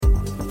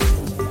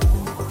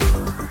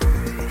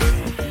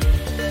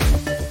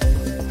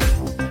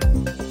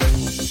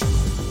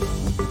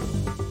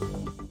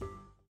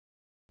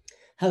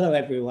Hello,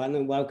 everyone,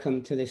 and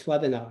welcome to this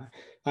webinar.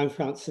 I'm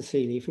Francis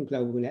Seeley from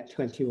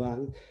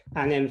GlobalNet21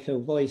 and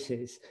MPhil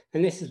Voices,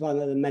 and this is one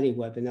of the many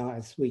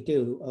webinars we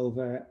do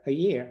over a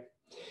year.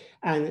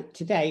 And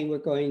today we're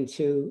going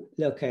to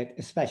look at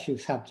a special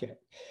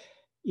subject.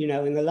 You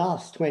know, in the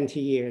last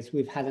 20 years,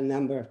 we've had a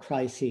number of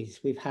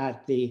crises. We've had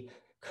the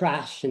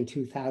crash in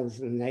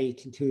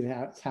 2008 and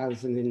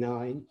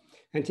 2009,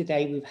 and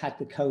today we've had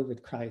the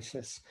COVID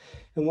crisis.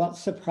 And what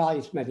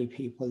surprised many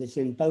people is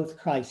in both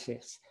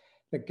crises,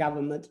 the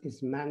government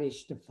has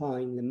managed to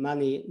find the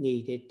money it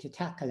needed to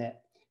tackle it.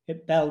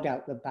 It bailed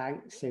out the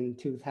banks in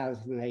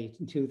 2008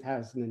 and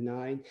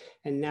 2009,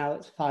 and now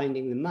it's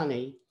finding the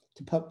money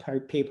to put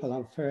people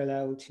on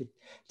furlough, to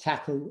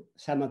tackle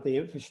some of the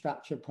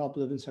infrastructure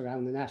problems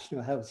around the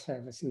National Health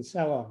Service and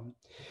so on.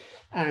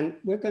 And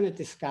we're going to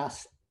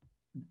discuss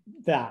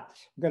that.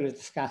 We're going to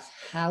discuss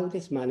how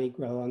does money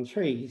grow on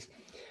trees.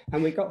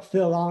 And we've got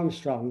Phil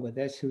Armstrong with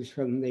us, who's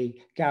from the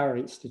Gower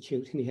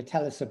Institute, and he'll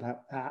tell us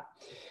about that.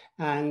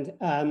 And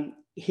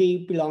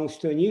he belongs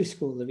to a new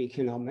school of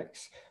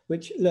economics,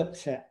 which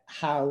looks at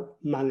how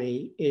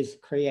money is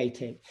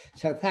created.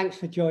 So thanks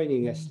for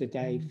joining us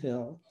today,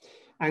 Phil.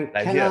 And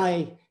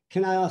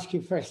can I ask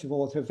you, first of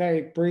all, to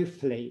very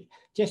briefly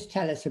just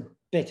tell us a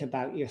bit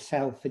about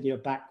yourself and your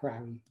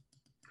background?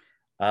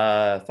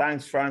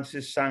 Thanks,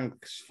 Francis.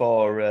 Thanks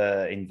for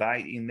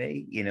inviting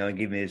me, and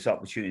giving me this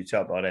opportunity to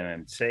talk about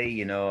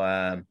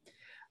MMT.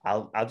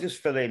 I'll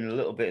just fill in a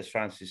little bit, as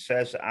Francis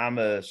says. I'm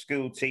a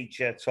school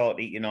teacher, taught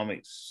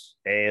economics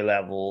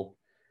A-level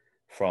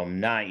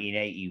from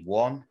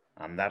 1981,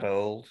 I'm that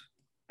old,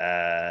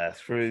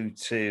 through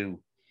to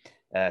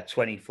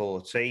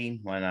 2014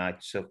 when I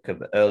took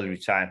an early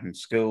retirement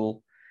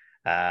school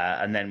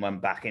and then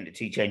went back in to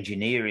teach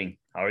engineering,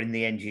 or in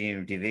the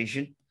engineering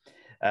division.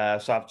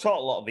 So I've taught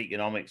a lot of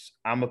economics.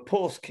 I'm a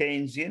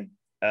post-Keynesian,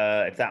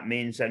 if that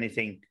means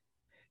anything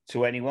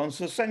to anyone.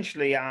 So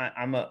essentially, I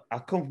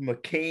come from a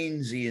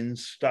Keynesian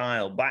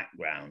style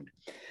background,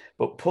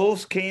 but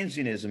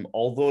post-Keynesianism,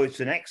 although it's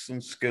an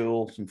excellent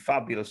school, some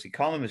fabulous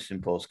economists in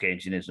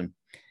post-Keynesianism,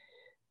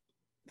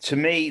 to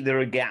me,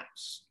 there are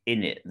gaps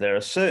in it. There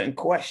are certain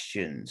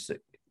questions that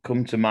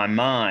come to my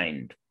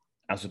mind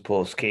as a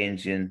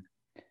post-Keynesian.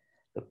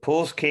 The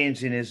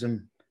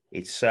post-Keynesianism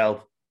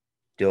itself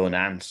don't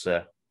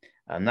answer.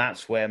 And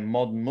that's where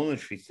modern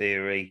monetary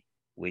theory,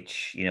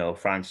 which,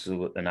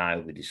 Francis and I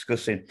will be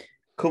discussing,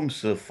 comes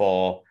to the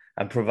fore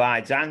and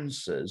provides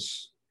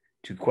answers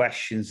to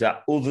questions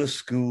that other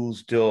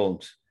schools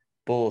don't,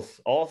 both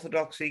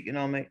orthodox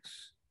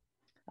economics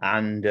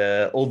and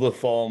other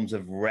forms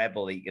of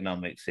rebel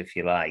economics, if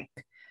you like.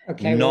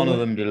 Okay, None of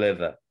them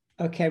deliver.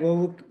 Okay,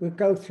 well, we'll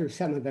go through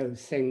some of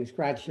those things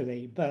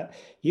gradually, but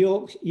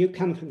you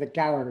come from the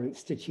Gower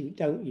Institute,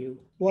 don't you?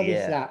 What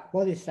is that?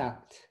 What is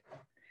that?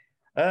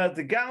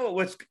 The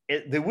Gower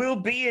there will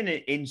be an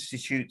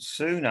institute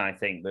soon, I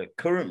think, but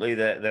currently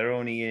they're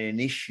only an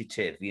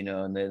initiative,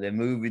 and they're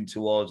moving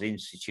towards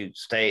institute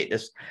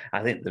status.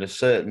 I think there are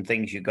certain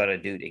things you've got to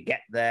do to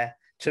get there.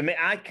 To me,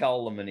 I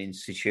call them an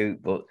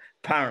institute, but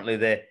apparently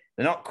they're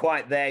not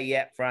quite there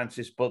yet,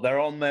 Francis, but they're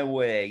on their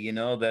way,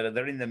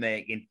 they're in the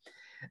making.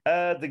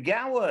 The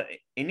Gower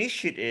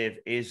Initiative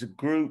is a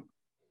group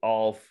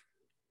of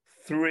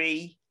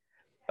three,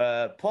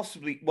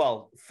 possibly,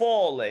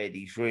 four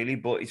ladies, really,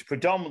 but it's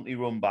predominantly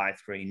run by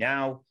three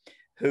now,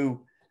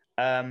 who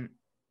they're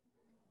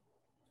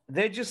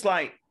just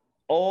like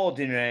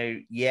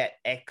ordinary yet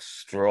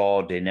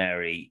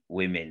extraordinary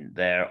women.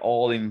 They're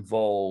all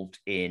involved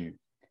in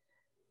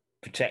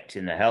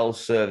protecting the health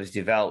service,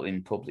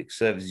 developing public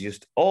services,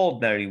 just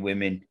ordinary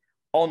women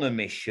on a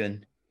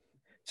mission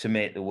to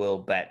make the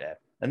world better.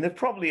 And they've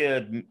probably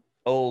heard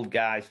old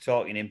guys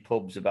talking in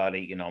pubs about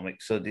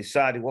economics, so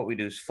decided what we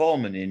do is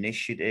form an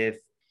initiative,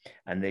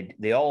 and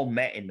they all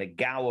met in the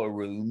Gower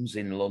Rooms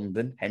in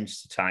London,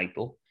 hence the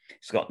title.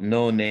 It's got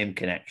no name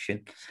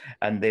connection,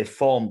 and they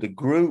formed a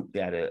group. They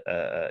had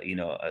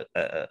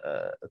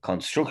a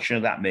construction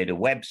of that, made a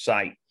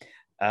website,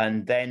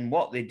 and then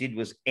what they did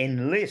was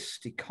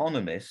enlist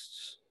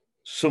economists,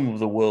 some of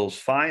the world's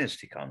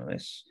finest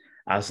economists,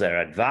 as their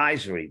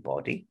advisory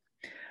body.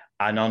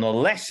 And on a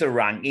lesser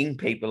ranking,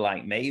 people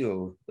like me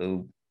who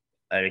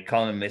are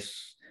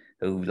economists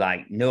who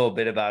know a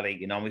bit about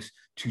economics,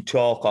 to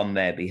talk on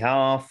their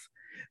behalf.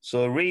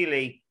 So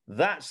really,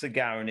 that's the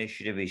Gower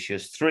Initiative. It's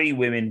just three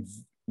women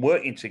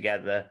working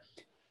together,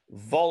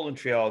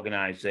 voluntary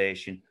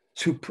organization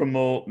to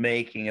promote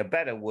making a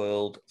better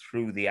world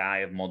through the eye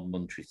of modern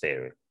monetary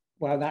theory.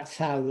 Well, that's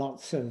how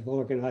lots of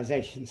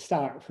organizations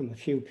start, from a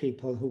few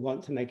people who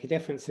want to make a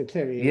difference, and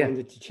clearly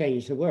wanted to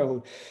change the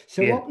world.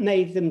 So what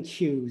made them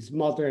choose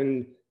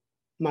modern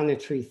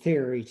monetary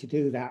theory to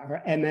do that,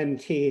 or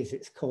MMT as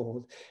it's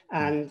called?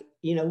 And,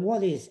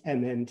 what is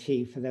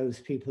MMT for those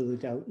people who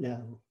don't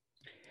know?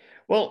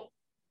 Well,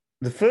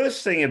 the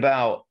first thing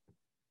about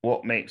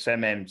what makes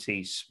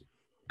MMT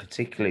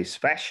particularly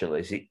special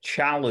is it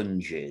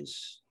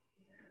challenges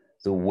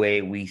the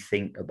way we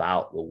think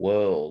about the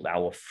world,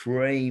 our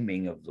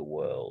framing of the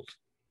world.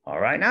 All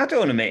right. Now, I don't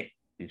want to make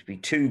it'd be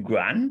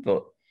 $2,000.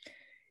 But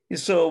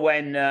so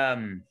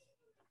when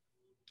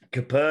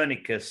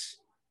Copernicus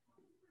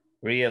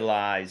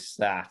realized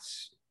that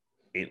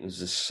it was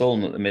the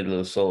sun at the middle of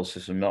the solar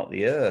system, not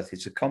the Earth,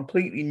 it's a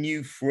completely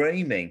new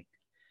framing.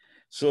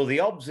 So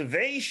the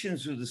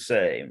observations were the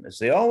same as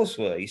they always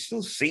were. You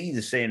still see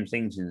the same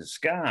things in the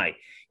sky.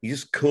 You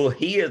just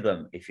cohere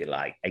them, if you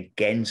like,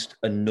 against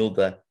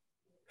another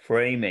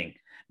framing.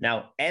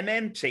 Now,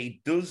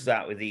 MMT does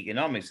that with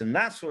economics, and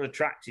that's what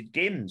attracted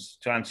GIMS,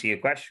 to answer your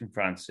question,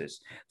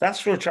 Francis.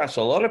 That's what attracts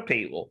a lot of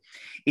people.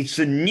 It's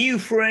a new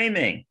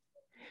framing.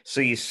 So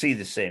you see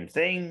the same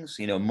things,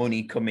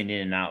 money coming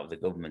in and out of the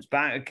government's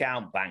bank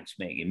account, banks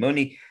making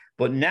money.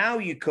 But now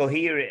you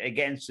cohere it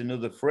against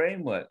another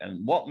framework.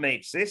 And what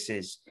makes this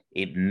is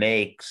it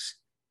makes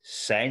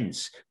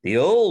sense. The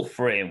old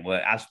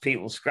framework has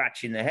people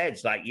scratching their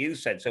heads, like you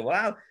said. So,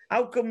 well,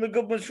 how come the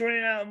government's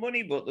running out of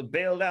money, but they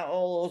bailed out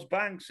all those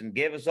banks and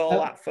gave us all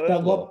that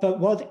furlough? But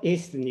what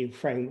is the new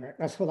framework?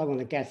 That's what I want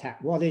to get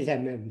at. What is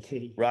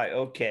MMT? Right,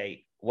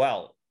 okay.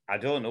 Well, I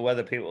don't know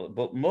whether people,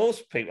 but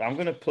most people, I'm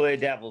going to play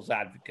devil's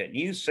advocate.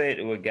 You say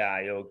to a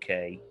guy,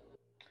 okay,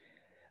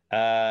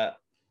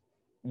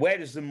 where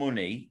does the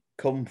money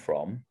come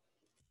from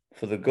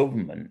for the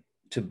government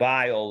to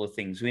buy all the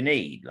things we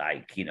need,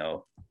 like,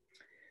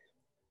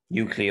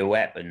 nuclear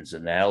weapons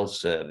and the health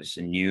service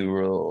and new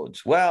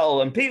roads?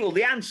 Well, and people,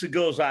 the answer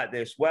goes like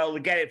this. Well, they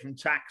get it from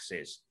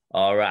taxes.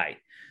 All right.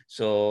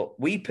 So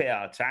we pay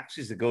our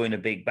taxes. They go in a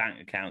big bank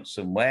account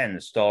somewhere and they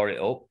store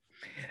it up.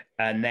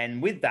 And then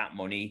with that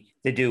money,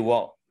 they do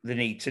what they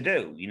need to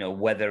do,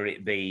 whether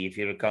it be, if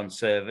you're a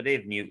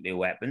conservative, nuclear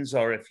weapons,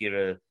 or if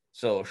you're a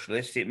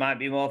socialist, it might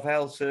be more for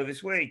health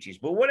service wages.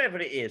 But whatever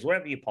it is,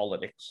 whatever your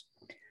politics,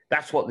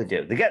 that's what they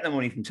do. They get the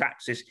money from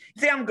taxes.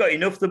 If they haven't got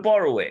enough, they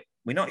borrow it.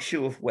 We're not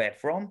sure where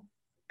from,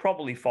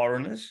 probably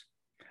foreigners,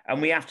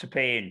 and we have to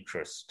pay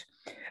interest,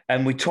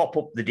 and we top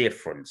up the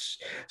difference.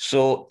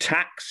 So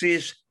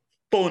taxes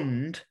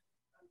fund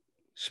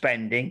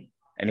spending,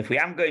 and if we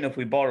haven't got enough,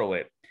 we borrow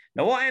it.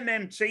 Now, what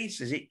MMT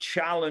says, it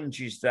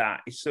challenges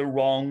that. It's the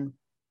wrong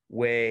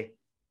way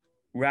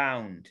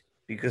round,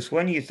 because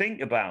when you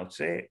think about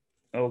it,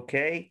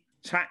 okay,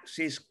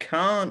 taxes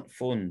can't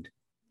fund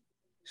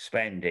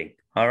spending,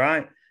 all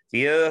right?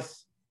 The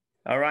Earth,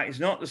 all right,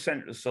 is not the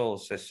center of the solar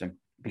system,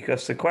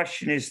 because the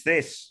question is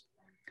this: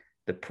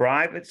 the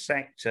private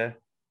sector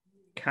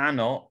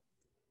cannot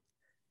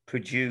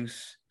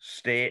produce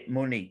state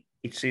money.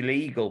 It's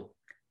illegal.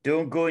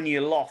 Don't go in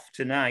your loft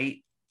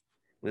tonight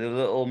with a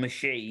little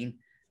machine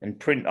and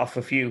print off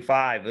a few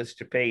fivers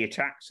to pay your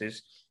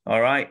taxes,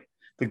 all right?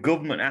 The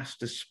government has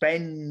to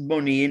spend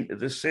money into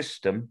the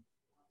system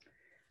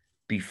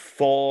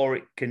before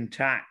it can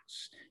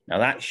tax. Now,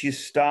 that's your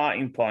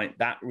starting point,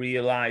 that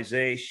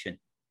realization.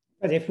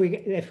 But if we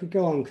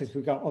go on, because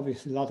we've got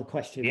obviously a lot of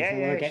questions, I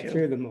want to get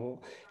through them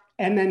all.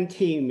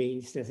 MMT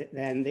means, does it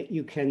then, that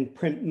you can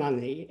print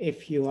money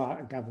if you are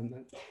a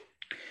government?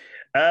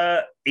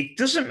 It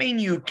doesn't mean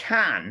you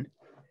can.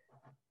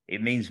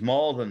 It means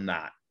more than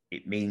that.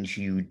 It means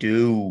you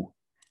do.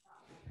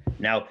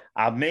 Now,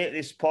 I'll make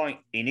this point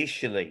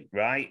initially,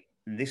 right?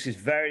 And this is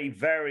very,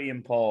 very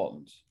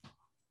important,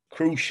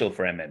 crucial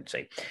for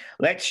MMT.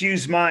 Let's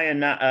use my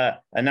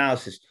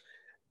analysis.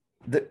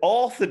 The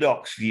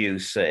orthodox view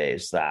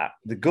says that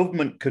the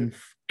government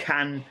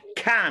can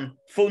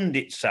fund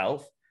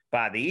itself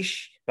by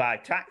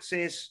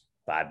taxes,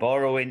 by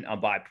borrowing,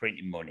 and by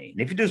printing money.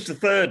 And if it does the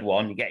third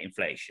one, you get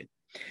inflation.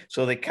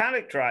 So they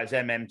characterize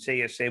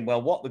MMT as saying,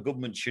 well, what the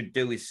government should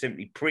do is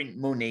simply print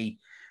money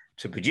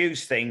to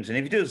produce things. And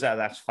if it does that,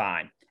 that's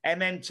fine.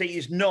 MMT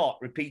is not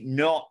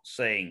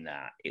saying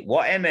that.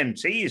 What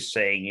MMT is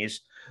saying is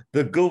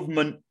the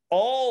government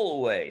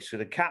always, with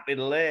a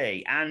capital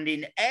A, and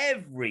in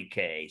every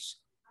case,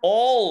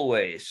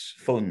 always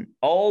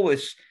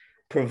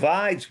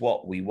provides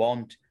what we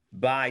want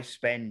by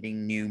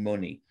spending new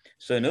money.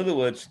 So in other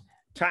words,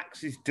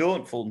 taxes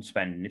don't fund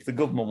spending. If the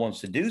government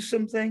wants to do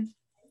something,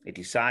 it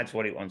decides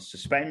what it wants to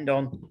spend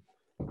on.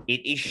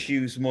 It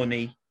issues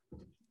money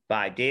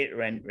by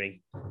data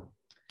entry,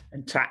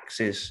 and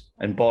taxes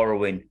and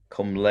borrowing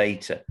come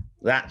later.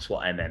 That's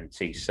what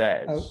MMT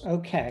says. Oh,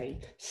 okay.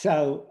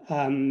 So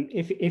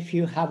if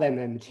you have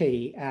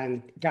MMT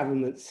and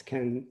governments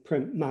can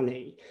print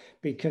money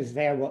because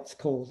they're what's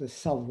called a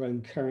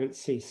sovereign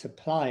currency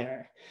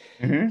supplier,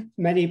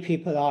 many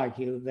people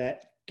argue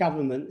that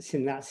governments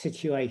in that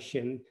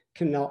situation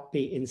cannot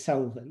be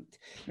insolvent.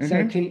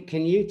 So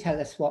can you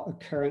tell us what a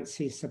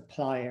currency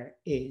supplier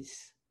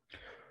is?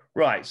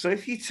 Right. So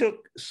if you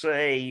took,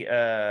 say,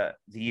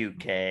 the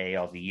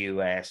UK or the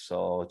US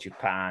or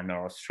Japan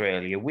or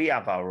Australia, we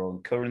have our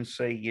own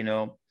currency,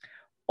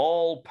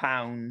 All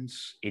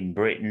pounds in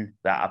Britain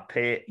that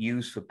are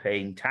used for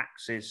paying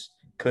taxes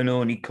can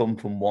only come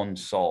from one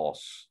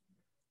source,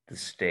 the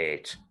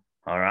state.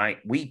 All right.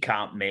 We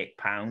can't make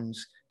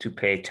pounds to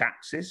pay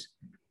taxes.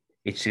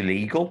 It's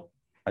illegal.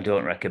 I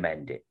don't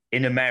recommend it.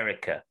 In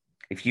America,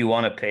 if you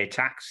want to pay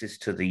taxes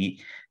to the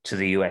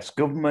US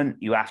government,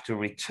 you have to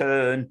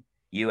return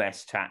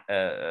US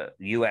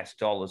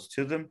dollars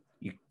to them.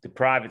 The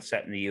private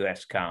sector in the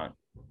US can't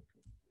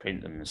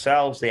print them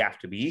themselves. They have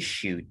to be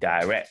issued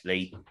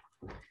directly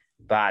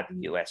by the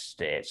US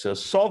state. So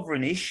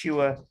sovereign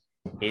issuer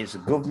is a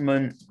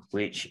government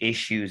which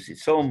issues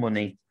its own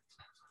money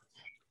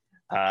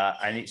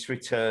and it's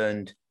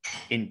returned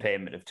in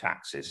payment of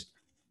taxes.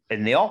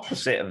 And the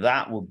opposite of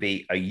that would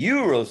be a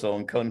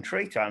Eurozone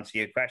country, to answer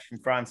your question,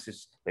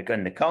 Francis,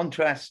 and the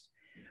contrast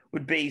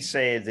would be,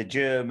 say, the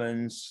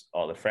Germans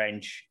or the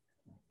French.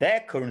 Their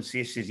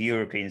currency is the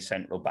European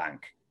Central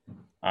Bank.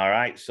 All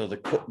right, so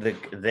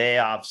they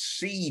have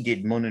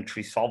ceded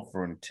monetary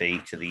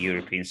sovereignty to the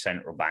European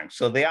Central Bank.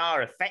 So they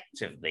are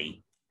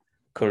effectively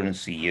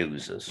currency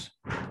users.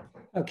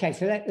 Okay,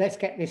 so let's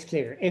get this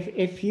clear.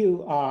 If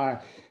you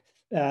are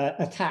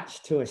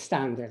attached to a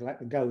standard, like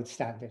the gold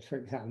standard, for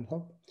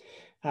example,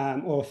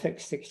 or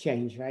fixed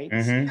exchange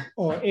rates,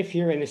 or if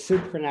you're in a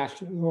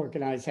supranational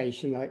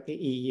organization like the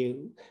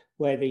EU,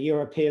 where the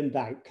European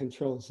Bank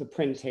controls the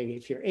printing.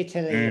 If you're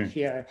Italy, if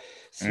you're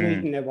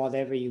Sweden or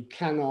whatever, you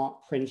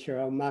cannot print your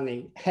own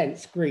money.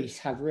 Hence, Greece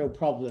had real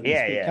problems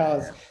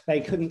because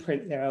they couldn't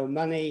print their own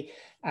money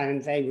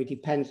and they were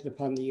dependent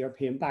upon the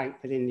European Bank.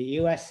 But in the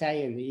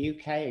USA and the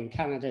UK and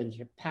Canada and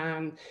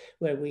Japan,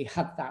 where we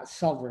have that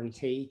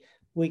sovereignty,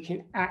 we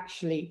can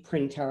actually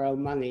print our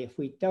own money. If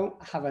we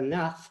don't have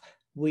enough,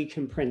 we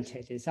can print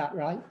it. Is that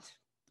right?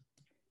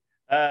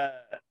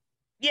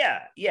 Yeah.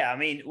 I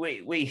mean,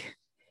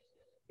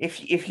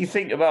 If you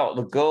think about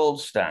the gold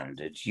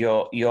standard,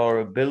 your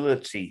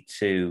ability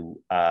to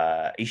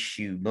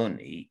issue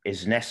money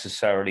is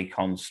necessarily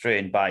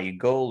constrained by your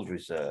gold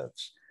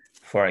reserves.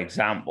 For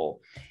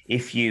example,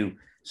 if you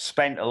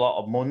spent a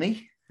lot of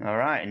money, all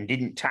right, and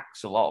didn't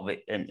tax a lot of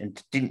it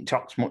and didn't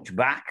tax much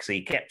back, so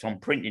you kept on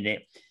printing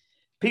it,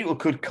 people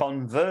could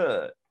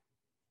convert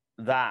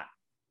that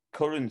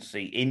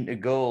currency into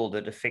gold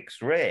at a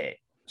fixed rate.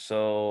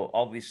 So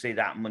obviously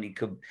that money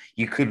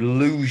you could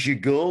lose your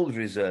gold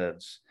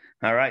reserves.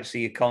 All right. So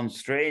you're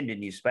constrained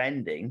in your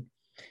spending.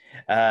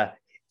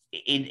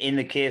 In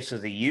the case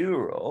of the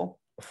euro,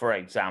 for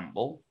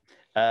example,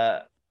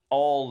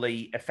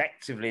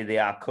 effectively they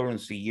are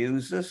currency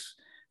users.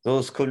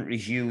 Those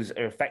countries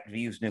are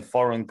effectively using a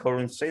foreign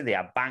currency. They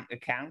have bank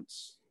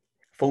accounts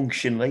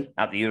functionally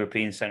at the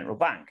European Central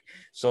Bank.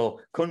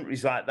 So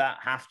countries like that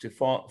have to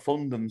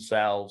fund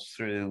themselves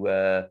through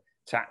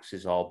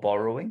taxes or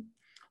borrowing.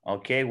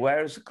 Okay,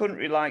 whereas a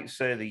country like,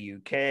 say, the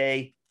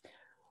UK,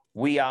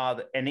 we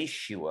are an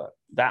issuer.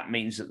 That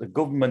means that the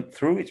government,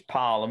 through its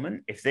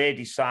parliament, if they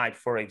decide,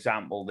 for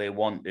example, they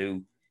want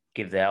to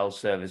give the health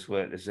service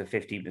workers a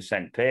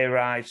 15% pay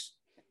rise,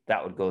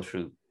 that would go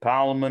through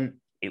parliament,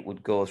 it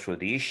would go through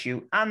the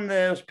issue, and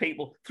those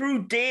people,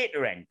 through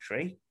data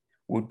entry,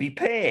 would be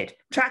paid.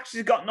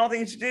 Taxes got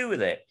nothing to do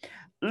with it.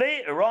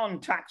 Later on,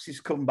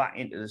 taxes come back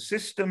into the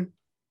system.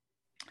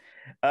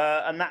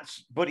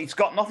 But it's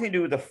got nothing to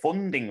do with the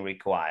funding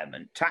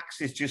requirement.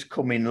 Taxes just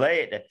come in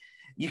later.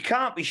 You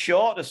can't be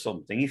short of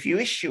something if you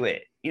issue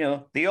it. You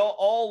know,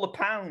 all the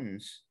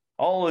pounds,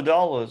 all the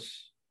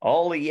dollars,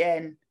 all the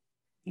yen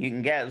you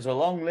can get. There's a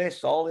long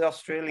list. All the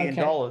Australian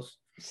dollars.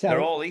 So,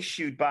 they're all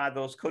issued by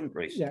those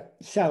countries. Yeah.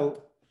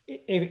 So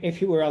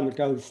if you were on the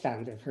gold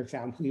standard, for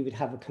example, you would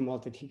have a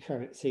commodity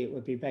currency. It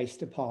would be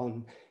based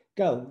upon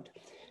gold.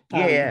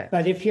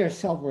 But if you're a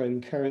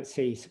sovereign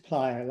currency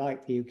supplier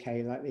like the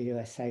UK, like the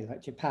USA,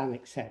 like Japan,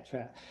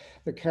 etc.,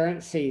 the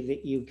currency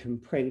that you can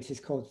print is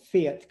called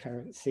fiat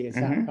currency. Is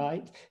that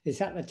right? Is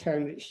that the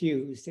term that's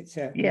used? It's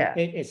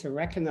a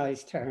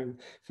recognized term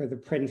for the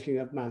printing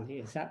of money.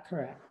 Is that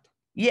correct?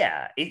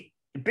 Yeah. It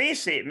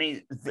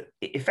means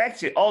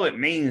effectively all it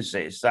means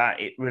is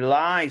that it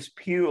relies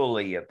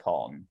purely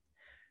upon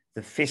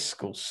the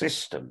fiscal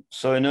system.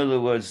 So in other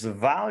words, the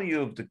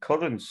value of the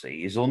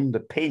currency is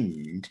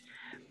underpinned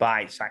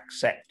by its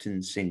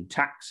acceptance in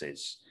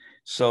taxes.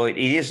 So it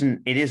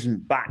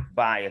isn't backed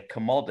by a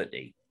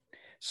commodity.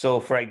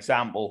 So for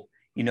example,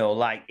 you know,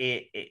 like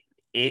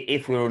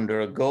if we're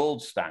under a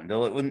gold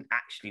standard, it wouldn't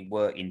actually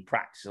work in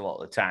practice a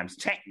lot of the times.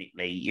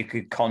 Technically, you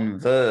could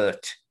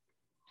convert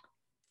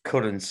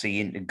currency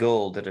into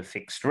gold at a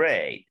fixed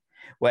rate.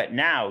 Where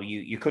now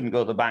you couldn't go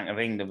to the Bank of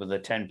England with a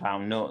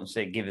 £10 note and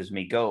say, give us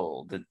me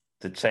gold,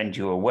 that send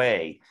you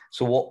away.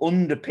 So what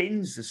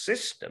underpins the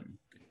system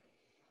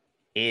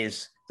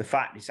is the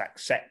fact it's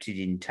accepted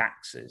in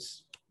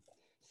taxes.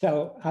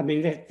 So, I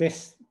mean,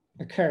 this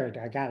occurred,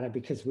 I gather,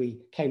 because we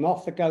came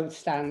off the gold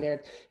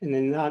standard, and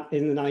then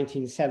in the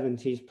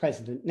 1970s,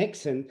 President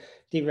Nixon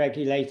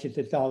deregulated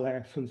the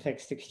dollar from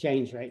fixed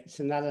exchange rates,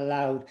 and that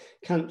allowed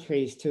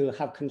countries to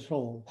have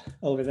control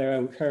over their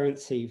own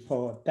currency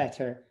for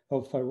better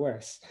or for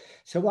worse.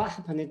 So what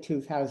happened in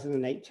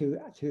 2008 to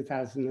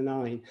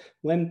 2009,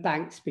 when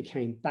banks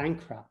became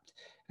bankrupt?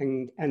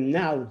 And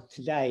now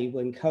today,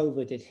 when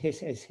COVID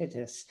has hit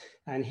us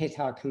and hit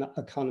our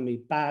economy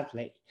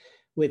badly,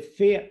 with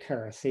fiat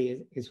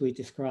currency, as we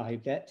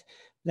described it,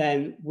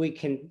 then we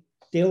can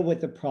deal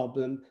with the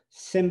problem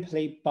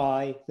simply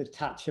by the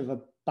touch of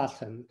a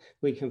button.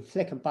 We can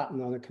flick a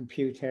button on a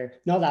computer,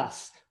 not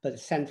us, but the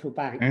central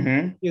bank,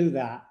 do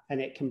that, and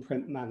it can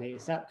print money.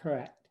 Is that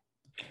correct?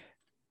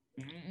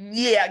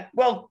 Yeah,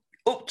 well,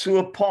 up to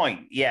a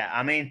point, yeah.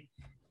 I mean,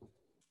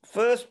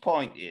 first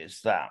point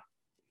is that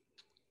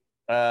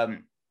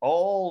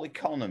all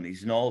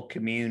economies and all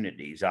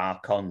communities are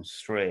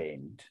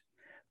constrained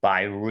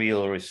by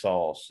real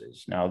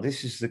resources. Now,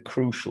 this is the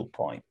crucial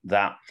point,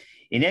 that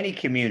in any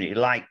community,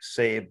 like,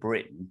 say,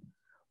 Britain,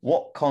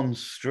 what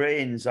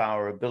constrains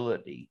our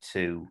ability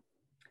to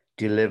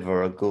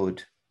deliver a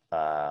good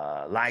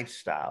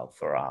lifestyle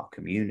for our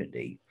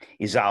community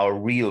is our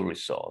real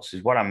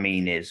resources. What I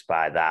mean is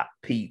by that,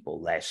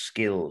 people, their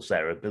skills,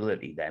 their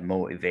ability, their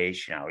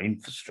motivation, our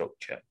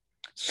infrastructure.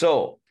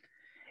 So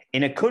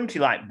in a country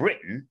like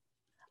Britain,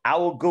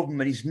 our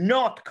government is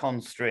not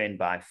constrained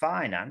by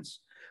finance,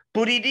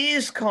 but it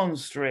is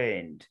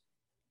constrained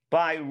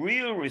by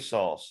real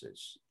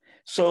resources.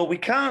 So we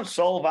can't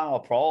solve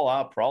all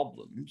our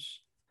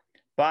problems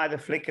by the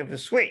flick of a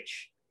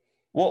switch.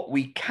 What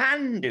we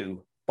can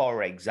do,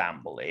 for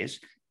example, is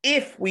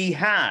if we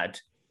had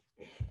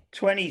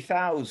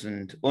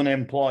 20,000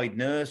 unemployed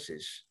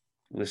nurses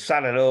who were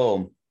sat at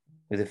home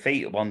with their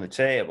feet up on the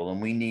table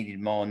and we needed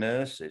more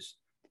nurses,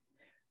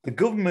 the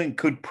government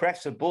could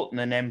press a button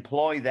and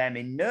employ them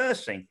in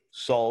nursing,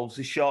 solves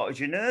the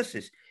shortage of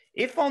nurses.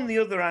 If, on the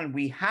other hand,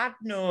 we had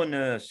no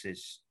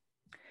nurses,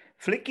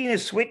 flicking a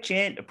switch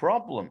ain't a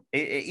problem.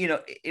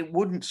 It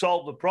wouldn't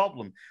solve the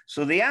problem.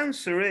 So the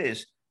answer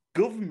is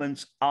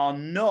governments are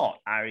not,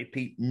 I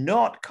repeat,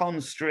 not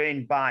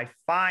constrained by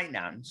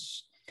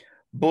finance,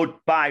 but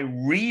by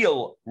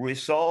real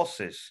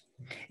resources.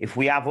 If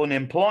we have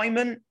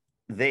unemployment,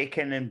 they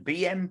can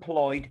be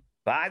employed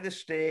by the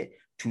state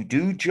to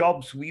do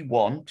jobs we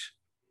want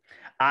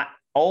at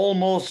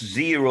almost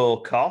zero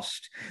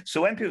cost.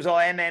 So when people say,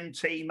 oh,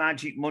 MMT,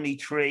 magic money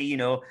tree,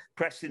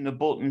 pressing the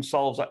button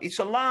solves that, it's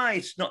a lie.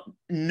 It's not.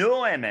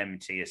 No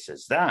MMT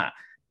says that.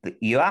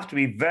 You have to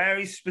be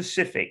very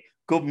specific.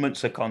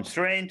 Governments are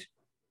constrained.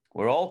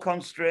 We're all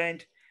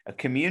constrained. A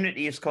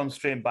community is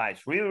constrained by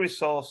its real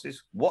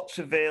resources, what's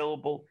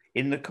available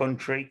in the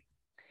country.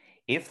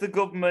 If the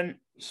government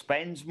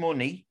spends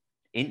money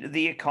into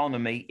the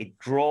economy, it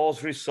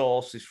draws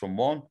resources from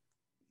one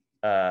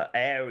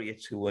area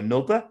to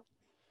another.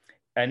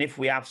 And if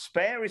we have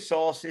spare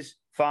resources,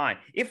 fine.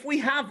 If we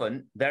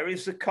haven't, there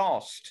is a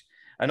cost,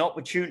 an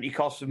opportunity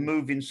cost of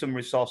moving some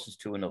resources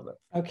to another.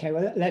 Okay,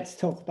 well, let's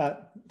talk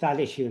about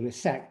that issue in a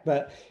sec.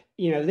 But,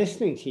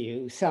 listening to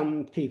you,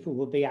 some people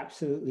will be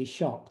absolutely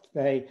shocked.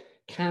 They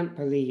can't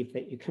believe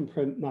that you can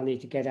print money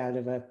to get out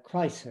of a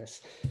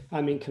crisis.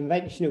 I mean,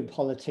 conventional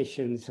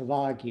politicians have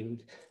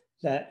argued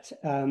that,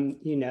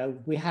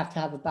 we have to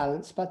have a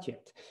balanced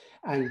budget.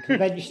 And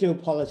conventional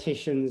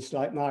politicians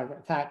like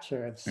Margaret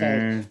Thatcher have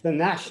said the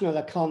national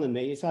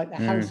economy is like the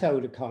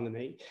household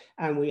economy,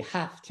 and we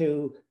have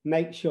to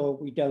make sure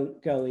we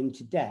don't go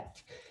into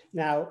debt.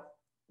 Now,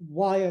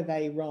 why are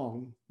they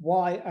wrong?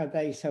 Why are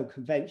they so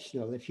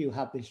conventional if you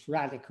have this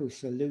radical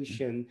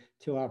solution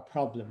to our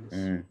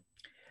problems?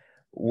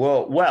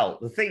 Well,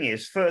 the thing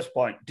is, first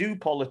point, do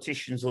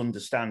politicians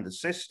understand the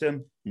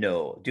system?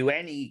 No. Do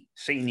any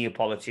senior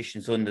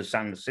politicians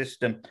understand the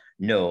system?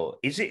 No.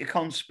 Is it a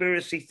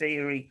conspiracy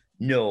theory?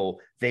 No,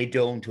 they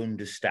don't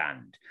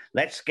understand.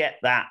 Let's get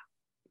that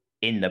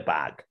in the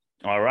bag,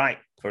 all right,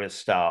 for a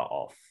start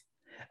off.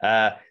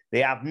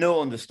 They have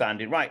no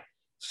understanding. Right,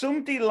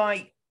 somebody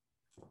like,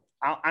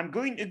 I'm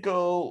going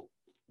to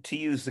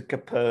use the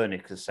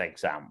Copernicus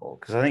example,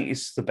 because I think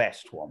it's the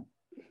best one.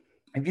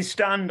 If you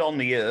stand on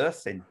the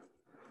Earth in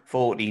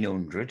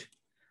 1400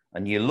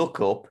 and you look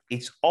up,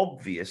 it's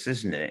obvious,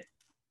 isn't it,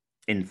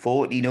 in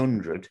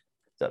 1400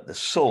 that the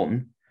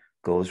sun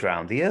goes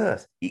around the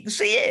Earth. You can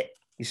see it.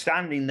 You're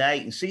standing there,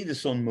 you can see the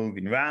sun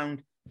moving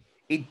around.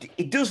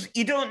 It does.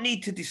 You don't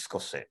need to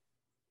discuss it.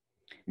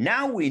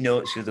 Now we know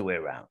it's the other way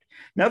around.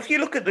 Now, if you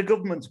look at the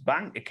government's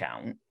bank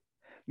account,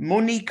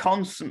 money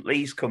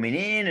constantly is coming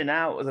in and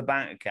out of the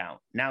bank account.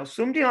 Now,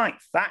 somebody like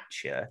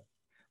Thatcher,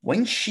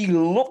 when she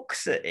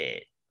looks at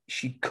it,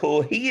 she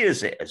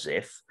coheres it as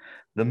if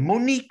the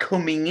money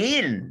coming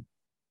in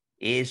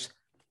is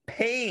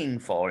paying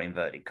for,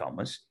 inverted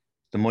commas,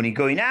 the money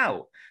going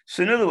out.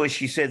 So in other words,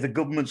 she said the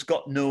government's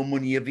got no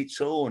money of its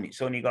own.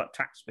 It's only got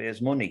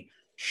taxpayers' money.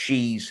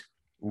 She's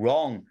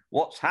wrong.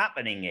 What's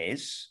happening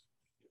is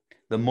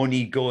the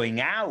money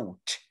going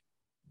out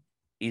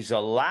is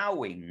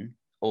allowing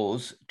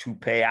us to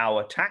pay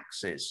our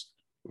taxes.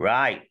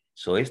 Right.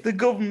 So if the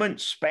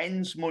government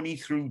spends money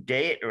through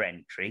data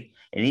entry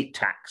and it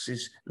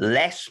taxes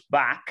less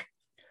back,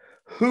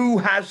 who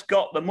has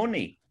got the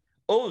money?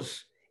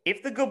 Us.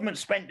 If the government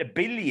spent $1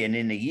 billion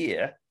in a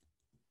year,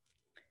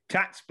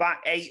 taxed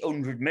back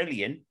 800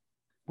 million,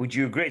 would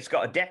you agree it's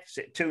got a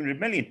deficit of 200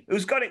 million?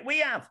 Who's got it? We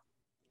have.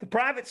 The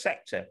private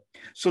sector.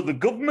 So the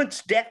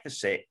government's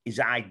deficit is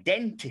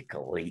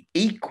identically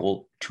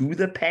equal to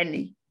the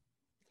penny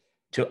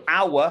to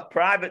our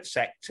private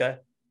sector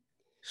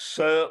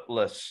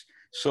surplus.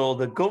 So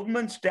the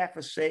government's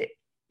deficit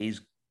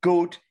is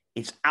good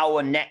It's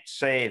our net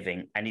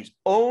saving. And it's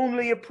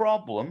only a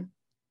problem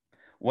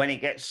when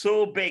it gets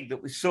so big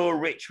that we're so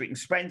rich, we can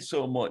spend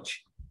so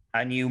much,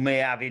 and you may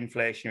have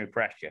inflationary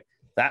pressure.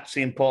 That's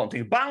the important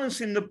thing.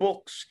 Balancing the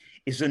books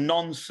is a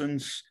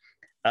nonsense,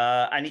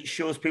 and it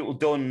shows people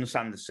don't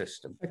understand the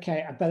system.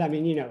 Okay, but I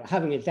mean, you know,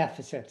 having a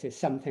deficit is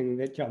something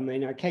that John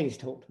Maynard Keynes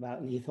talked about,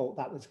 and he thought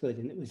that was good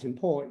and it was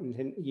important,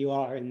 and you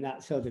are in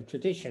that sort of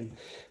tradition.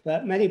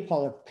 But many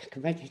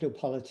conventional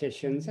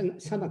politicians and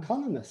some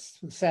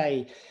economists will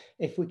say,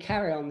 if we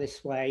carry on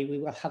this way, we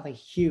will have a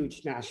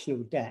huge national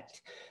debt.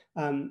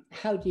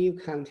 How do you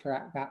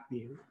counteract that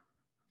view?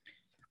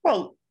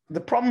 Well, the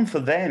problem for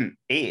them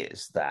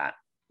is that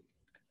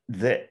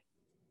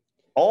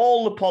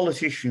all the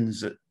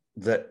politicians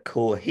that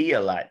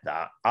cohere like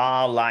that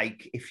are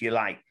like, if you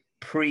like,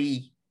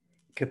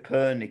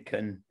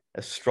 pre-Copernican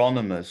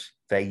astronomers.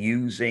 They're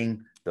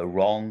using the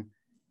wrong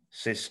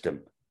system.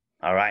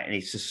 All right. And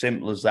it's as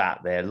simple as that.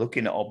 They're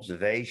looking at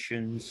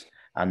observations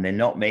and they're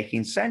not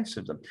making sense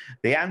of them.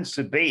 The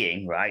answer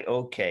being, right,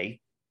 okay,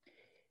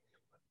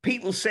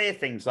 people say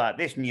things like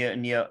this, and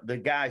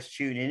the guys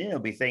tuning in will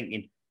be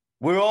thinking,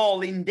 we're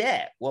all in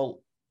debt.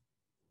 Well,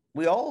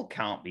 we all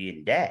can't be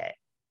in debt.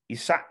 You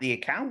sack the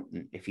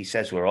accountant if he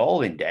says we're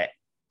all in debt.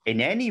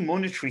 In any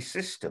monetary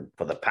system,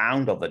 for the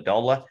pound or the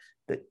dollar,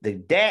 the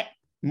debt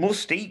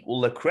must equal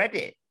the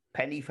credit,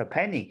 penny for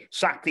penny.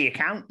 Sack the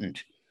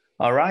accountant.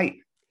 All right.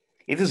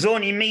 If there's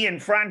only me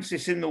and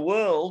Francis in the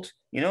world,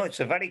 you know, it's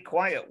a very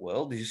quiet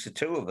world. There's just the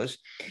two of us.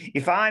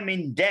 If I'm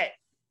in debt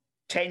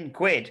 10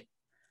 quid,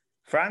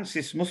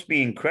 Francis must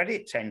be in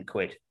credit 10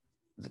 quid.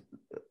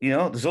 You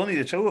know, there's only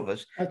the two of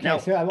us. Okay, now,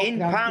 so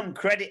pound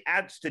credit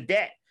adds to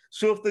debt.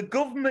 So if the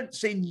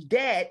government's in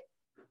debt,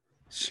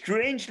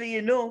 strangely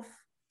enough,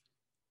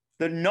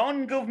 the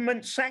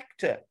non-government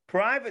sector,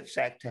 private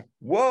sector,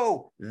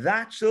 whoa,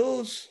 that's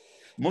us,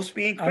 must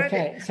be in credit.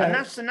 Okay, so, and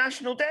that's the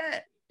national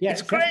debt. Yeah,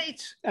 it's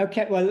great.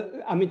 Okay, well,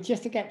 I mean,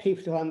 just to get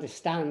people to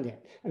understand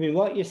it, I mean,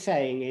 what you're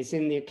saying is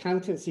in the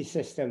accountancy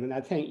system, and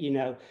I think, you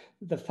know,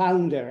 the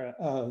founder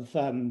of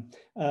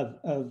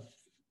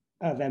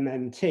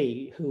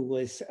MMT, who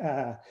was,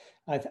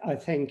 I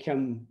think,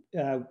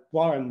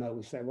 Warren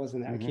Moser,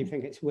 wasn't it? Mm-hmm. I keep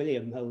thinking it's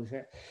William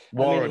Moser.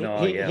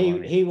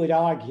 Warren, he would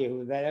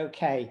argue that,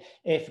 okay,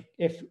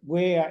 if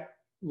we're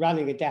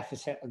running a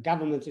deficit, the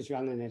government is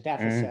running a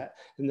deficit,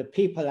 and the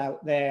people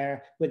out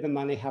there with the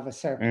money have a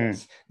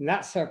surplus. And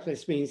that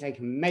surplus means they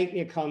can make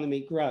the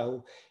economy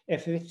grow.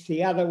 If it's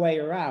the other way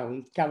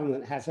around,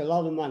 government has a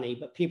lot of money,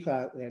 but people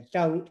out there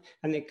don't,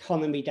 and the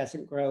economy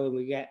doesn't grow, and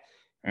we get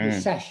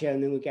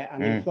recession and we get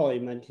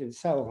unemployment and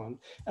so on.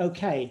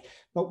 Okay,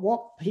 but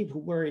what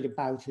people worried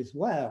about as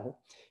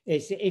well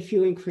is that if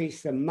you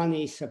increase the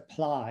money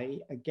supply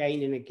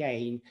again and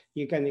again,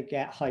 you're going to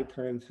get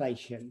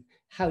hyperinflation.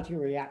 How do you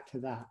react to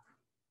that?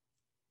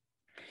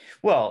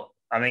 Well,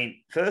 I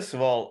mean, first of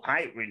all,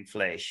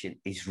 hyperinflation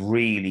is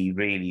really,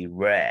 really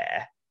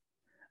rare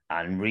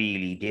and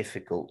really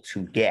difficult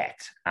to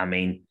get. I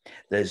mean,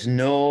 there's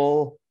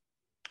no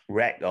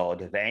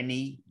record of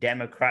any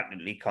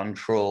democratically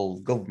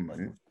controlled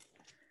government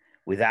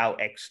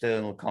without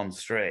external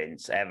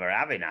constraints ever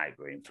having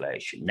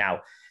hyperinflation.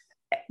 Now,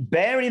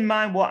 bear in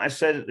mind what I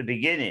said at the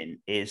beginning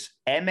is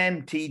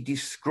MMT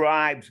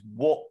describes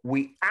what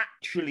we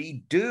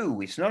actually do.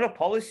 It's not a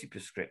policy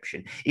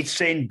prescription. It's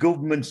saying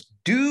governments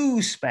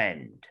do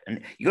spend,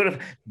 and you got to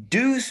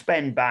do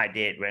spend by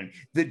date rent.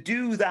 They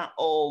do that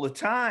all the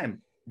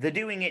time. They're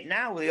doing it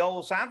now. They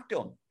always have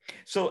done.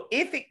 So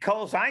if it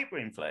caused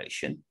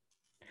hyperinflation,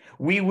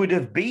 we would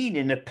have been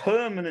in a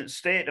permanent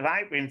state of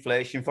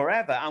hyperinflation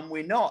forever, and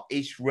we're not.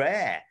 It's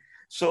rare.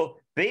 So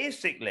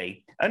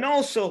basically, and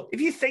also,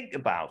 if you think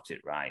about it,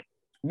 right,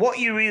 what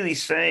you're really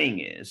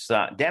saying is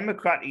that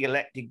democratically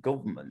elected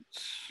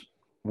governments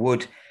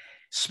would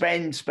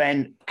spend,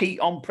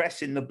 keep on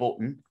pressing the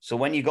button. So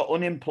when you've got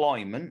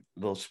unemployment,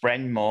 they'll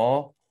spend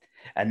more.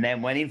 And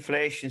then when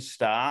inflation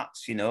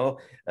starts, you know,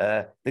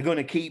 they're going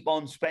to keep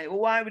on spending.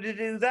 Well, why would they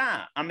do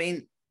that? I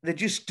mean, they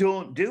just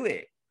don't do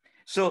it.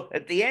 So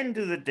at the end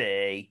of the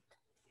day,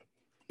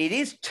 it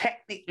is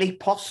technically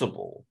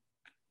possible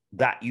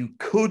that you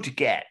could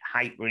get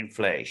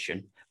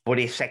hyperinflation, but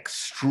it's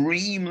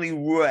extremely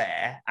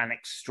rare and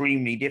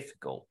extremely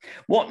difficult.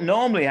 What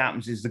normally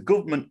happens is the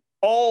government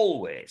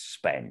always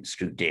spends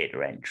through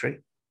data entry,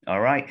 all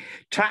right?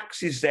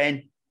 Taxes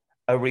then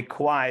are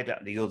required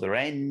at the other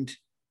end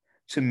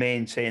to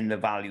maintain the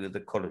value of the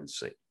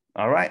currency,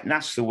 all right? And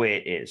that's the way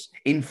it is.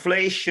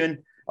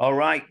 Inflation, all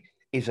right,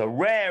 is a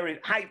rare,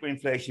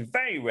 hyperinflation,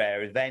 very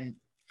rare event,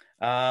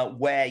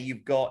 where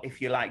you've got, if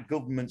you like,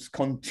 governments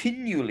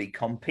continually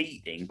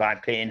competing by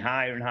paying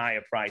higher and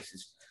higher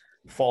prices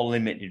for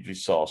limited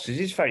resources.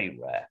 It's very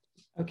rare.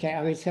 Okay,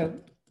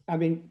 I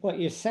mean, what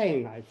you're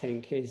saying, I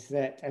think, is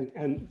that,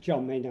 and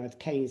John Maynard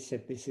Keynes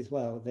said this as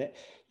well, that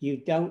you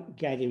don't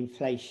get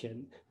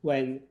inflation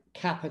when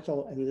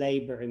capital and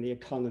labor in the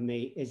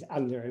economy is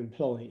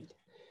underemployed.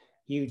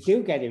 you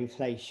do get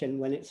inflation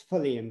when it's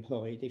fully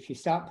employed. If you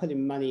start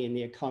putting money in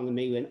the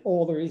economy, when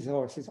all the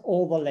resources,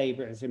 all the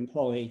labor is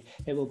employed,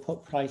 it will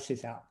put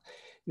prices up.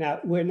 Now,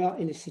 we're not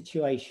in a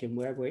situation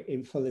where we're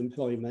in full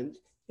employment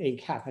in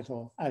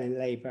capital and in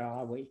labor,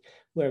 are we?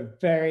 We're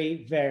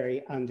very,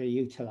 very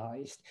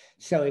underutilized.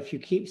 So if you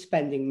keep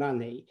spending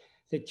money,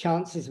 the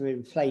chances of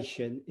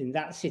inflation in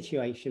that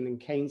situation, and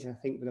Keynes, I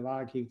think, would have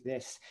argued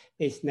this,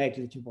 is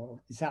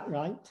negligible. Is that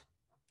right?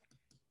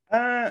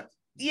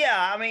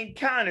 Yeah, I mean,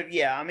 kind of,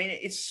 yeah. I mean,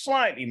 it's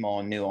slightly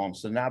more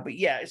nuanced than that, but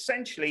yeah,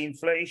 essentially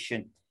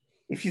inflation.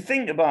 If you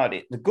think about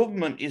it, the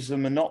government is the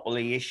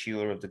monopoly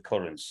issuer of the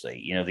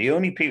currency. You know, the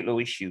only people who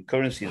issue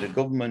currency are the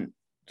government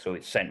through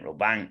its central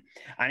bank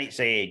and its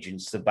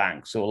agents, the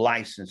bank, so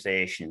licensed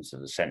agents of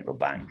the central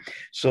bank.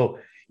 So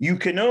you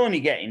can only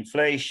get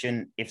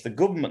inflation if the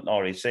government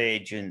or its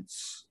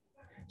agents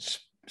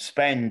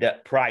spend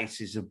at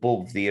prices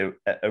above the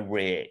a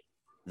rate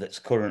that's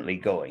currently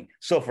going.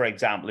 So, for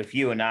example, if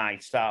you and I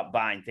start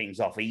buying things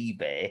off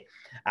eBay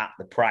at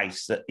the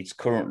price that it's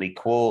currently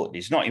quoted,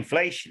 it's not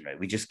inflationary.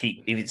 We just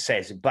keep, if it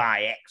says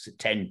buy X at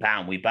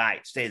 £10, we buy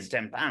it, stays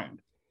at £10.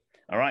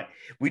 All right.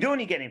 We'd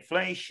only get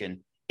inflation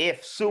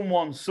if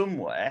someone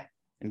somewhere,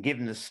 and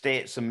given the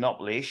state's a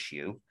monopoly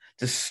issue,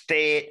 the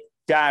state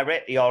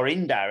directly or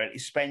indirectly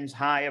spends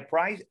higher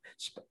price,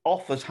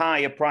 offers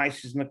higher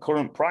prices than the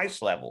current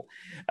price level.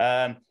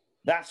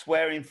 That's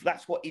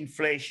what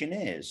inflation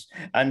is.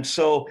 And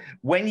so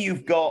when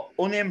you've got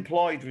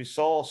unemployed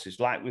resources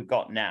like we've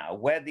got now,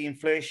 where the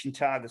inflation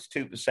target's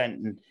 2%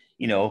 and,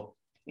 you know,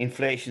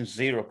 inflation's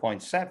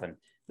 0.7,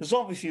 there's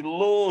obviously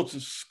loads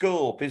of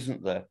scope,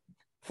 isn't there,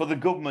 for the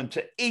government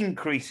to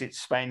increase its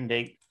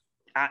spending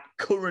at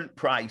current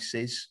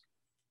prices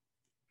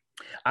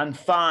and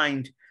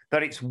find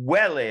that it's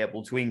well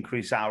able to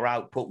increase our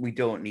output. We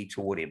don't need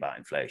to worry about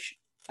inflation.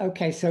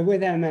 Okay, so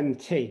with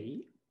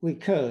MMT, we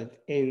could,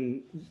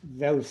 in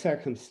those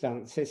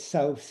circumstances,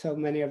 solve so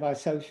many of our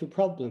social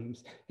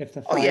problems if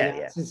the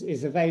finance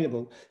is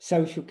available.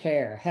 Social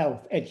care,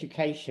 health,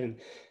 education,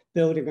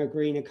 building a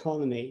green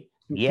economy,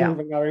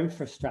 improving our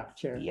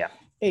infrastructure. Yeah.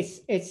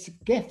 It's a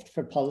gift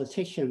for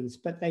politicians,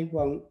 but they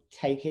won't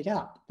take it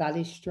up. That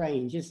is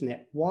strange, isn't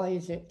it? Why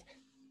is it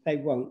they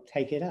won't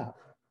take it up?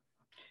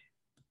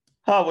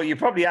 Oh, well, you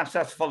probably have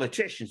to ask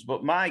politicians,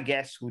 but my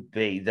guess would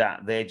be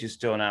that they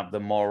just don't have the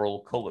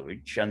moral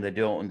courage and they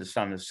don't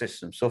understand the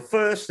system. So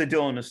first, they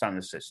don't understand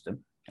the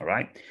system, all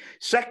right?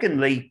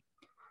 Secondly,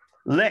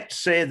 let's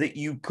say that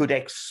you could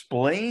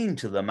explain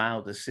to them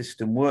how the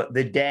system works.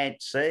 They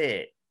daren't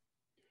say it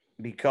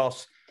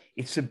because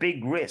it's a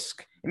big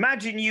risk.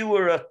 Imagine you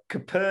were a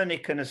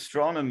Copernican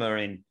astronomer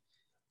in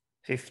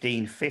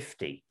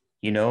 1550,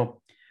 you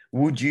know,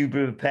 would you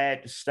be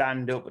prepared to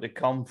stand up at a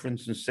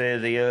conference and say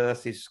the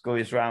Earth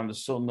goes around the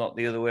sun, not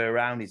the other way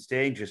around? It's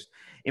dangerous.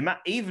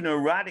 Even a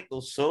radical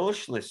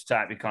socialist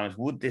type economist,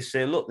 would they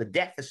say, look, the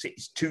deficit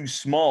is too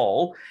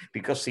small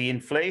because the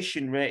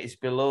inflation rate is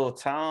below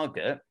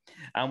target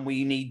and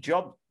we need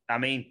jobs? I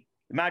mean,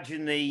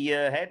 imagine the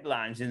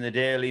headlines in the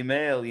Daily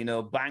Mail, you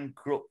know,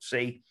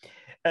 bankruptcy.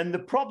 And the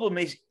problem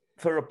is,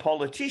 for a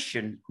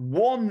politician,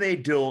 one, they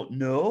don't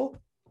know.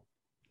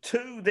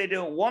 Two, they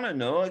don't want to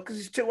know because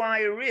it's too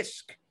high a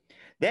risk.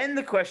 Then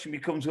the question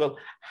becomes, well,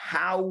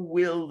 how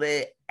will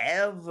they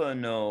ever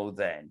know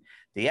then?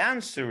 The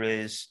answer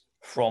is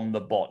from the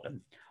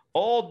bottom.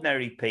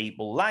 Ordinary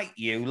people like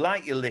you,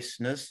 like your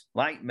listeners,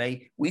 like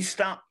me, we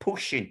start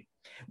pushing.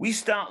 We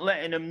start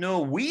letting them know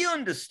we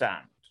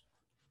understand.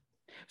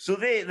 So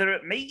they're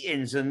at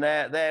meetings and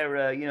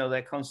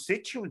their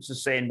constituents are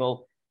saying,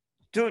 well,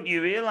 don't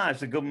you realise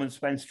the government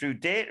spends through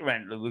data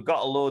rental? We've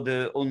got a load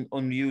of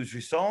unused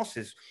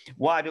resources.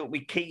 Why don't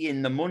we key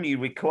in the money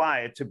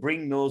required to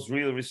bring those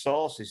real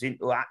resources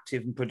into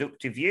active and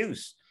productive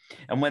use?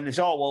 And when they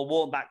say, oh, well,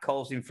 won't that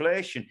cause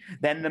inflation?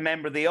 Then the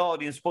member of the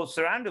audience puts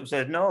their hand up and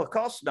says, no, of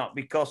course not,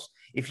 because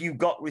if you've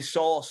got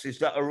resources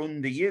that are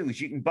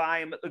underused, you can buy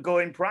them at the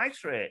going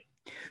price rate.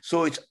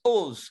 So it's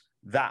us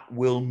that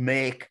will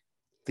make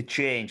the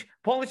change.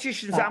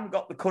 Politicians haven't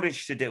got the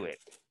courage to do it.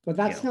 But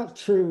that's not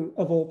true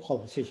of all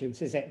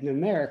politicians, is it? In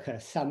America,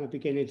 some are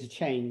beginning to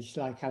change,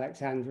 like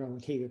Alexandra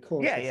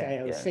Ocasio-Cortez,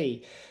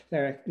 AOC.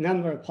 There are a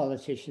number of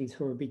politicians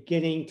who are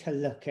beginning to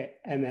look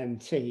at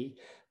MMT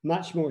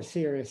much more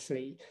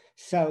seriously.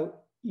 So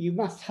you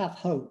must have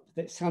hope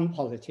that some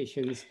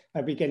politicians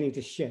are beginning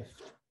to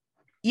shift.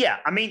 Yeah,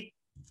 I mean,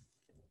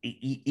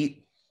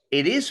 it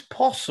is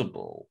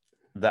possible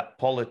that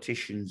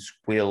politicians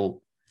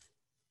will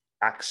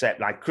accept,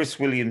 like Chris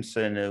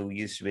Williamson, who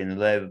used to be in the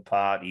Labour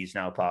Party, he's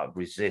now part of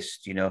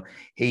Resist, you know,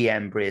 he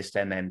embraced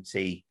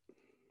MMT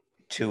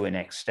to an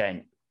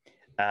extent.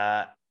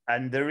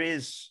 And there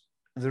is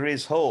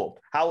hope.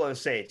 However,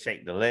 say,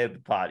 take the Labour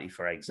Party,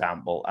 for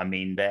example. I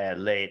mean, their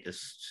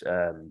latest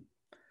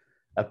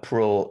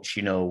approach,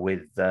 you know,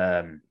 with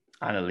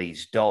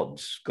Annalise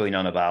Dodds going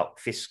on about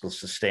fiscal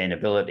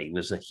sustainability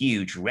was a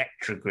huge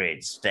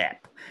retrograde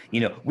step. You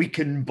know, we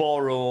can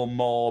borrow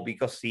more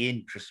because the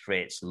interest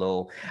rate's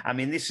low. I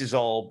mean, this is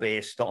all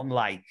based on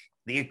like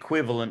the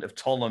equivalent of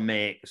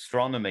Ptolemaic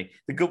astronomy.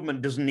 The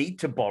government doesn't need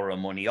to borrow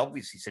money.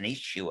 Obviously, it's an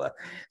issuer.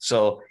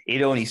 So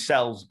it only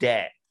sells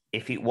debt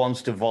if it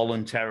wants to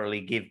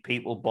voluntarily give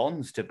people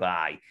bonds to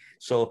buy.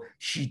 So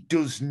she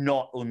does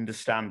not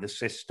understand the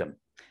system.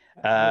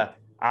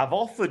 I've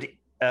offered,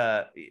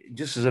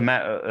 just as a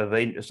matter of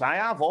interest, I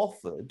have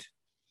offered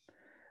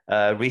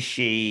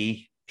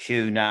Rishi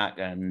Sunak,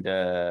 and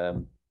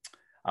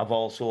I've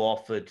also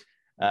offered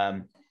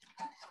a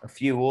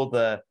few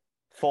other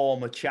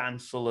former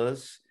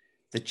chancellors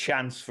the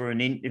chance for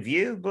an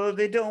interview, but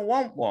they don't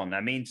want one.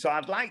 I mean, so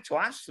I'd like to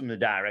ask them the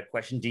direct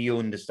question: do you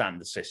understand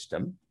the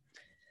system?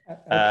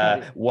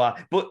 Okay.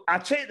 Why? But I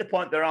take the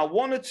point, there are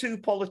one or two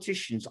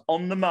politicians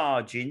on the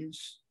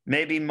margins,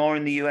 maybe more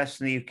in the US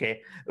and the UK,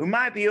 who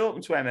might be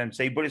open to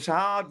MMT, but it's a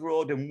hard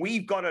road and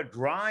we've got to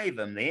drive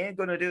them. They ain't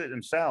going to do it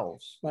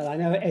themselves. Well, I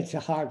know it's a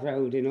hard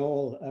road in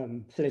all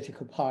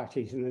political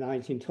parties. In the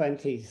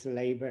 1920s, the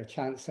Labour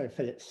Chancellor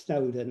Philip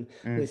Snowden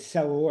was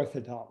so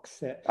orthodox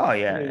that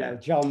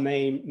John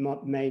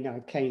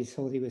Maynard Keynes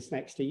thought he was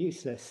next to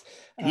useless.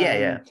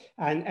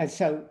 And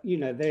so,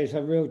 there's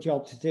a real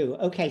job to do.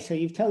 Okay, so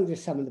you've told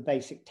us some of the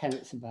basic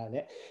tenets about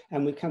it,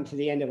 and we've come to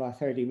the end of our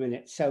 30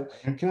 minutes. So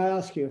can I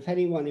ask you, if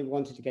anyone who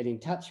wanted to get in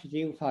touch with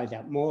you, find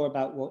out more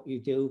about what you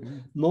do,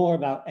 more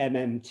about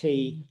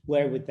MMT,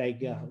 where would they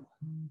go?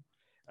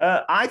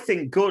 I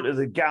think go to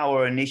the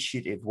Gower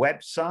Initiative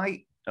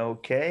website,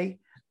 okay?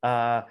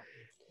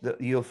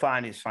 You'll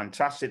find it's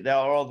fantastic there,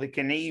 or they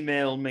can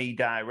email me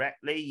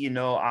directly. You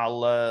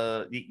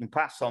can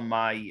pass on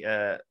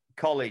my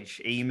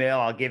college email.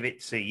 I'll give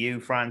it to you,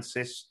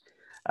 Francis,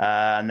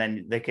 and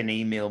then they can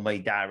email me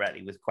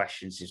directly with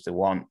questions if they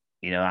want.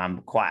 I'm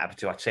quite happy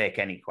to take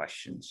any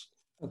questions.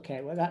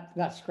 Okay, well,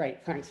 that's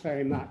great. Thanks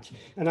very much.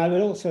 And I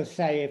would also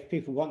say, if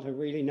people want to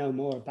really know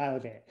more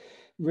about it,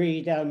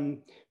 read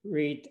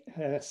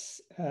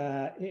it's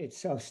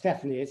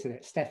Stephanie, isn't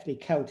it? Stephanie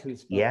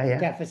Kelton's book,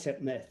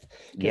 Deficit Myth.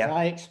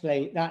 Because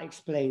that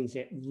explains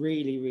it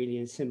really, really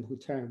in simple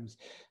terms.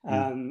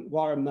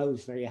 Warren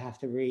Mosler, you have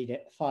to read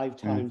it 5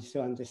 times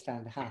to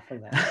understand half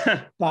of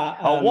it.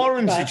 But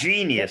Warren's a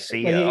genius.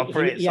 He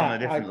operates on a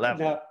different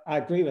level. No, I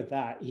agree with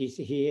that.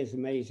 He is an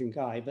amazing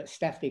guy. But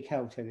Stephanie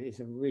Kelton is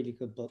a really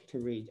good book to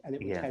read, and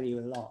it will tell you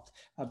a lot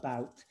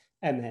about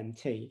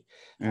MMT.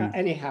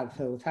 Anyhow,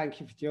 Phil, thank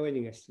you for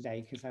joining us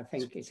today, because I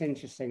think it's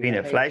interesting. It's been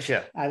a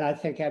pleasure. And I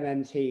think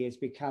MMT is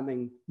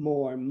becoming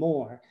more and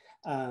more,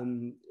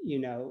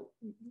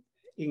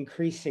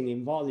 increasing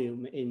in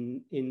volume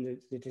in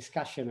the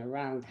discussion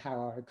around how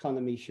our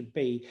economy should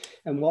be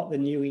and what the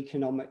new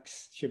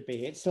economics should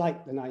be. It's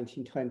like the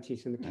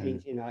 1920s when the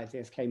Keynesian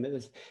ideas came. It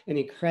was an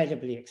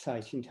incredibly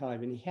exciting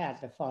time, and he had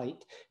to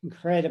fight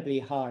incredibly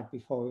hard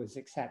before it was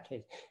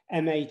accepted.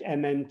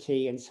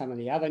 MMT and some of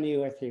the other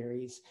newer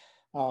theories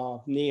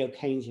of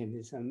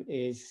neo-Keynesianism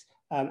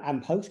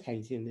and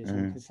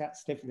post-Keynesianism, because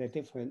that's different. They're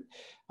different.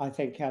 I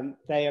think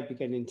they are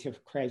beginning to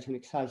create an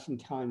exciting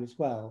time as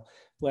well,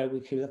 where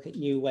we can look at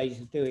new ways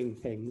of doing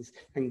things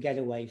and get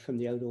away from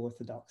the old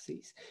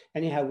orthodoxies.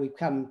 Anyhow, we've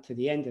come to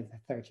the end of the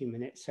 30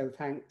 minutes, so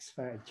thanks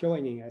for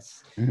joining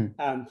us,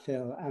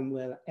 Phil, and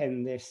we'll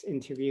end this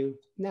interview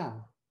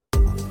now.